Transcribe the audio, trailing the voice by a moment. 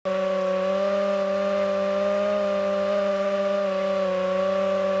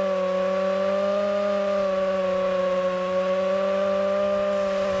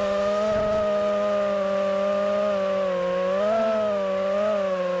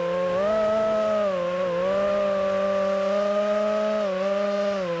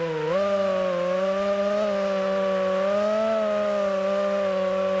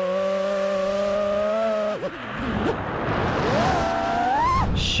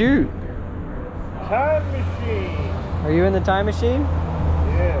shoot? Time machine. Are you in the time machine?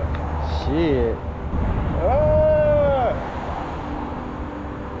 Yeah. Shit. Ah!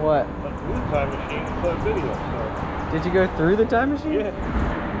 What? Went through the time machine and played video. So. Did you go through the time machine? Yeah.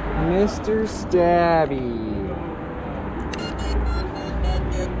 Mr. Stabby.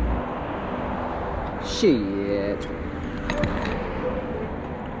 Shit.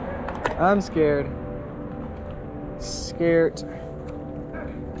 I'm scared. Scared.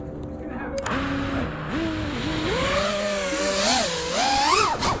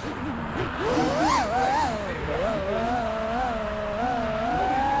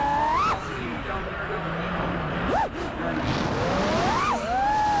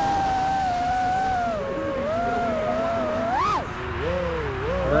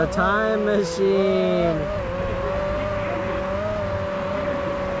 The time machine.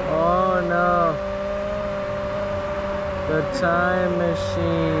 Oh no. The time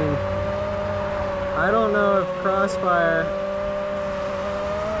machine. I don't know if Crossfire.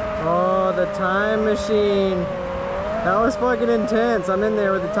 Oh, the time machine. That was fucking intense. I'm in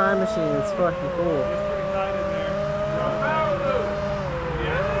there with the time machine. It's fucking cool.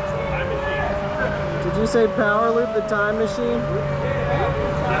 Did you say power loop the time machine?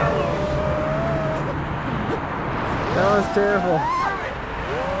 That was terrible.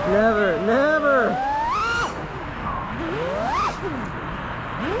 Never, never.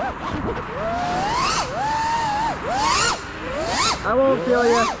 I won't kill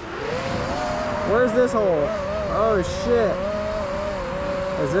you. Where's this hole? Oh shit.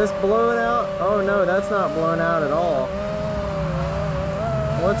 Is this blowing out? Oh no, that's not blown out at all.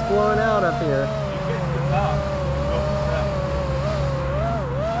 What's blowing out up here?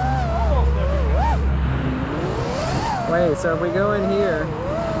 Wait, so if we go in here, we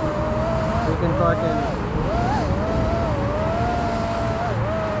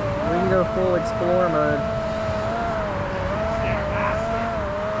can go full explore mode.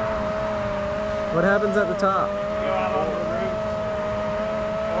 What happens at the top? Go out on the roof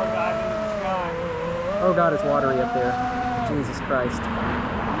or dive into the sky. Oh god, it's watery up there. Jesus Christ.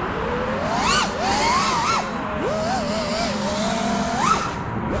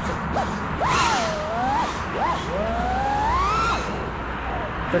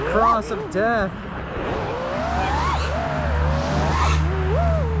 The cross of death.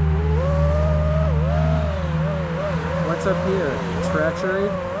 What's up here? Treachery?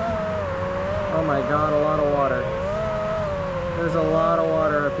 Oh my god, a lot of water. There's a lot of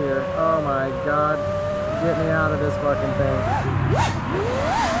water up here. Oh my god. Get me out of this fucking thing.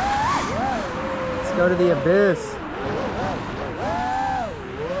 Let's go to the abyss.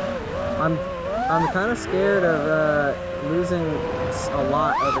 I'm kind of scared of losing a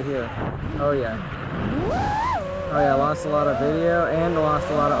lot over here. Oh yeah. Oh yeah, lost a lot of video and lost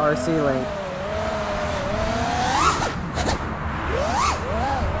a lot of RC link.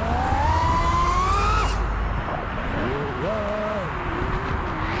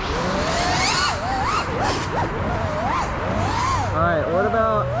 Alright, what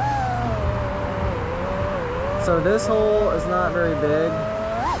about... So this hole is not very big.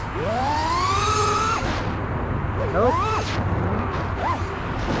 Nope.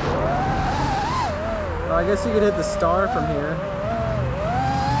 Oh, I guess you could hit the star from here.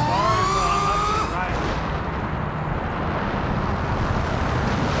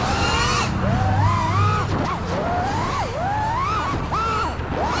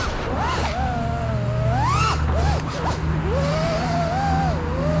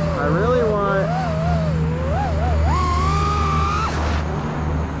 I really want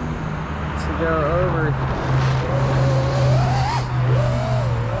to go over here.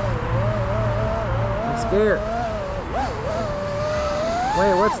 Scared.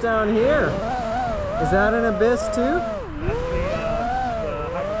 Wait, what's down here? Is that an abyss too? That's the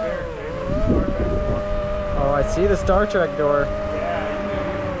hyperbaric chamber. Oh, I see the Star Trek door.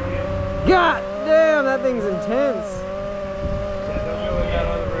 Yeah, God damn, that thing's intense. yeah, don't go in that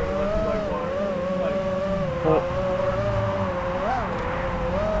other room unless you like water.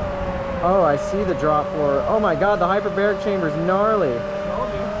 Oh, I see the drop floor. Oh my god, the hyperbaric chamber's gnarly.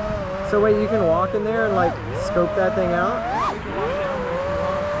 So wait, you can walk in there and like scope that thing out?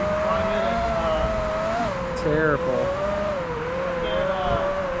 Terrible.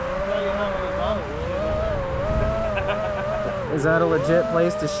 Is that a legit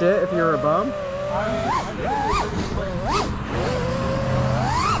place to shit if you're a bum?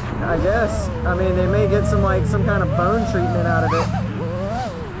 I guess. I mean, they may get some kind of bone treatment out of it.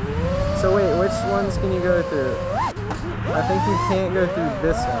 So wait, which ones can you go through? I think you can't go through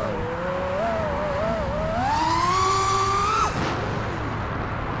this one.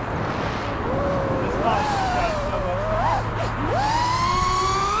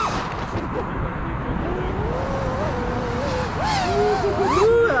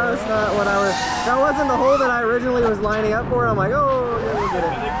 wasn't the hole that I originally was lining up for. I'm like, oh, yeah, we'll get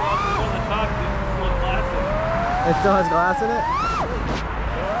it. It still has glass in it?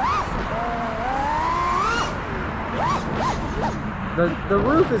 The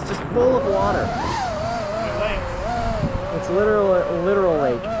roof is just full of water. It's literal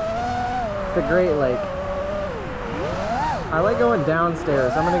lake. It's the Great Lake. I like going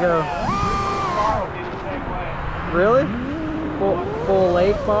downstairs. I'm gonna go. Really? Full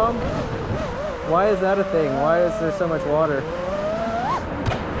lake bomb? Why is that a thing? Why is there so much water?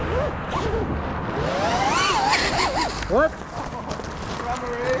 What?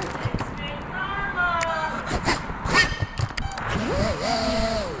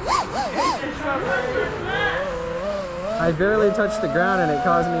 I barely touched the ground and it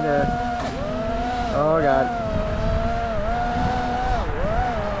caused me to... Oh god.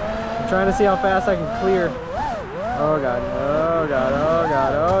 I'm trying to see how fast I can clear. Oh god, oh god, oh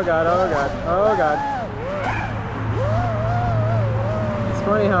god, oh god, oh god, oh god. It's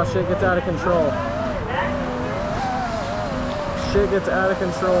funny how shit gets out of control. Shit gets out of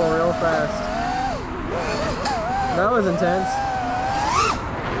control real fast. That was intense.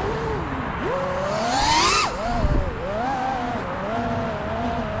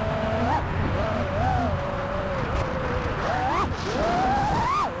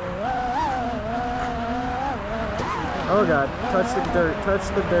 Oh god, touch the dirt, touch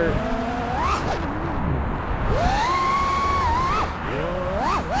the dirt.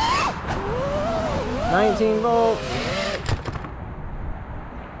 $19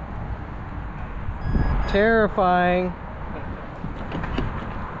 Terrifying.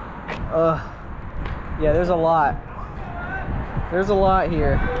 Yeah, there's a lot. There's a lot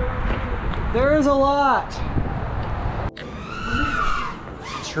here. There's a lot.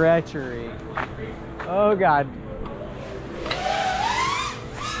 Treachery. Oh god.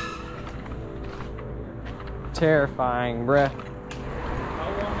 Terrifying, bruh.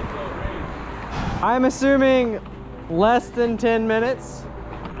 I'm assuming less than 10 minutes.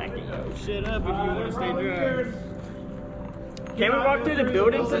 Shit up if you want to stay dry. Can we walk through the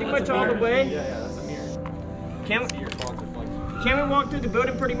building pretty much all the way? Yeah, that's a mirror. Can we walk through the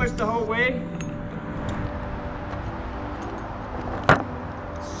building pretty much the whole way?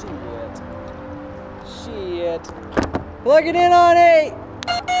 Shit. Plug it in on 8.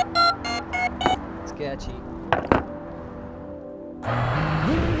 Sketchy.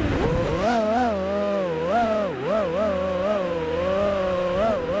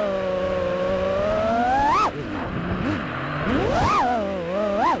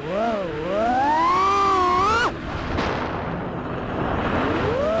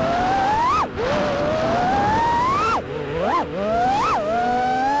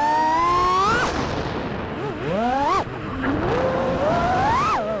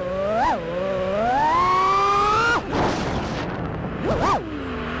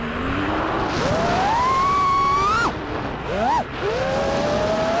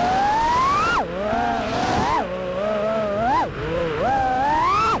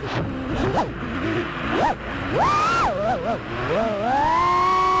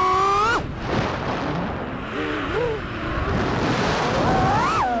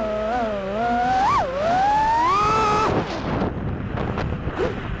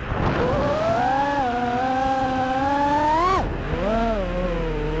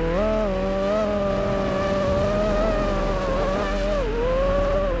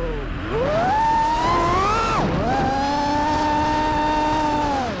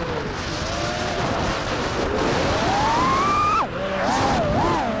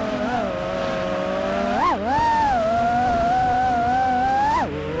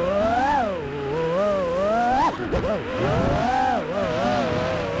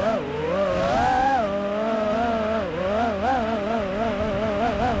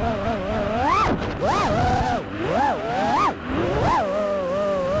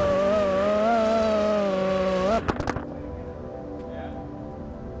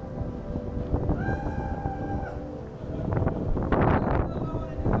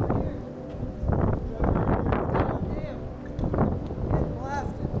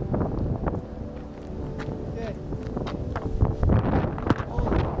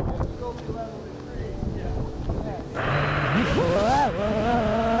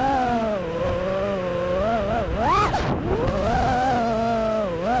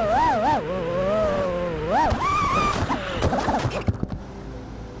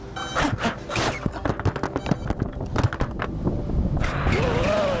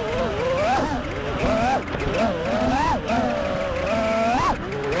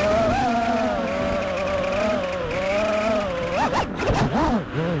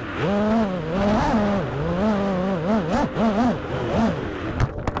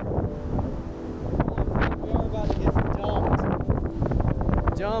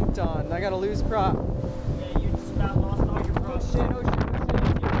 I got a loose prop. Yeah, you just about lost all your Oh shit, oh shit, oh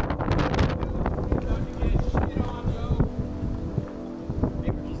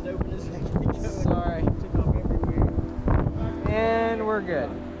shit. Sorry. And we're good.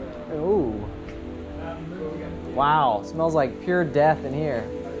 Ooh. Wow, smells like pure death in here.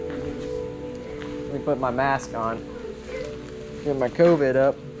 Let me put my mask on. Get my COVID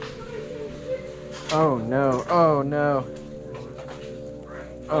up. Oh no, oh no.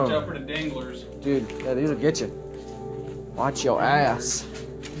 Watch out for the danglers. Dude, yeah, these will get you. Watch your ass.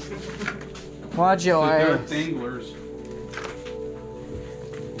 Watch your They're ass. danglers.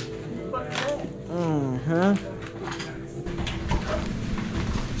 Mm-hmm.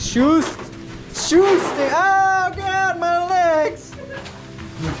 Shoot! Oh god, my legs!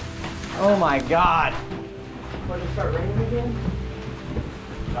 Oh my god. When it start raining again?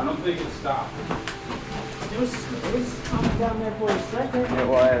 I don't think it stopped. It was coming down there for a second. It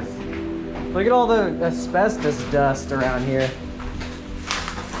was. Look at all the asbestos dust around here.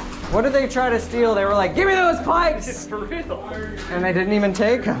 What did they try to steal? They were like, give me those pipes! For real. And they didn't even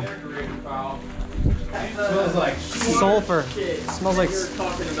take them. Smells like Sulfur. Smells like... You're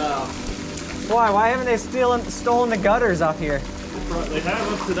talking about. Why haven't they stolen the gutters off here? They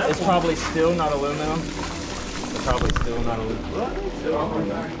have up to that. It's probably still not aluminum. It's probably still not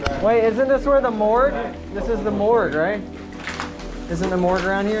aluminum. Wait, isn't this where the morgue? This is the morgue, right? Isn't the morgue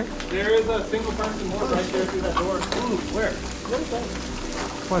around here? there is a single person more right there through that door. Ooh, where? Where's that?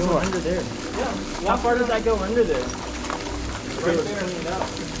 What's Go what? under there. Yeah. How far does that go under there? Right there.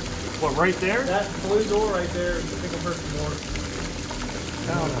 What, right there? That blue door right there is a single person more.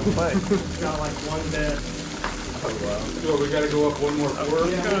 I don't know, but It's got like one bed. So we gotta go up one more floor.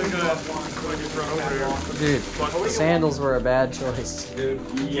 dude, sandals were a bad choice. Dude.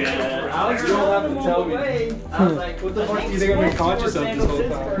 Yeah. I was gonna have to tell me. I was like, what the fuck You think I've been conscious of this whole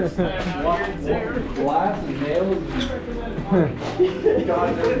time? Glass and nails.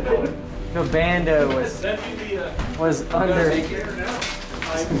 No, Bando was under.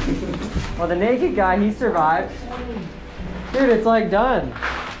 Well, the naked guy, he survived. Dude, it's like done.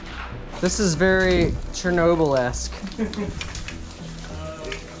 This is very Chernobyl-esque.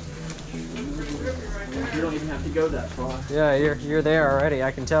 You don't even have to go that far. Yeah, you're there already,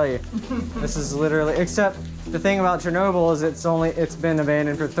 I can tell you. This is literally, except the thing about Chernobyl is it's been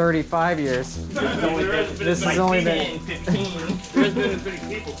abandoned for 35 years. This has only been 15. There's been as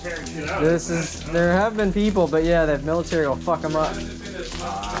many people tearing shit out. there have been people, but yeah, the military will fuck them up.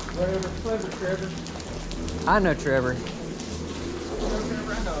 I know Trevor.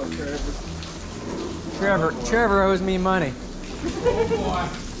 Trevor owes me money.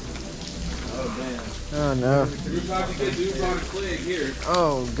 Oh no.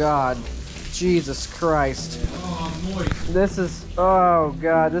 Oh God. Jesus Christ. This is, oh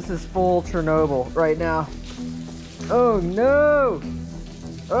God, this is full Chernobyl right now. Oh no.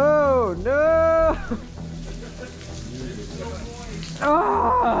 Oh no.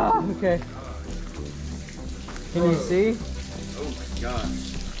 Ah, okay. Can you see? Oh my God.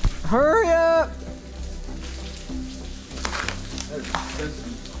 Hurry up!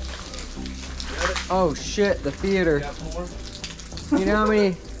 Oh shit, the theater. You know how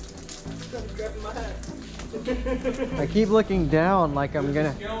many? I keep looking down like I'm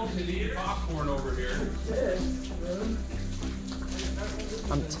gonna. Popcorn over here.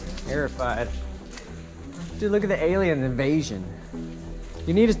 I'm terrified. Dude, look at the alien invasion.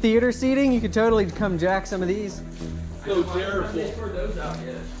 You need a theater seating? You could totally come jack some of these. So terrible.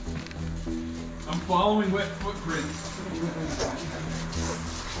 I'm following wet footprints.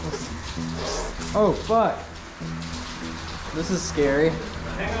 Oh fuck. This is scary.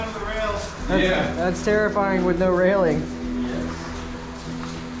 Hang on to the rail. That's terrifying with no railing.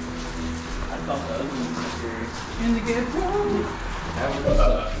 I thought the other one was scary. In the ghetto.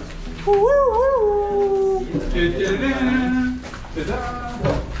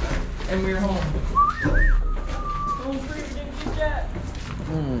 And we're home.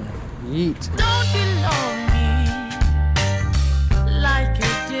 Yeet. Don't you know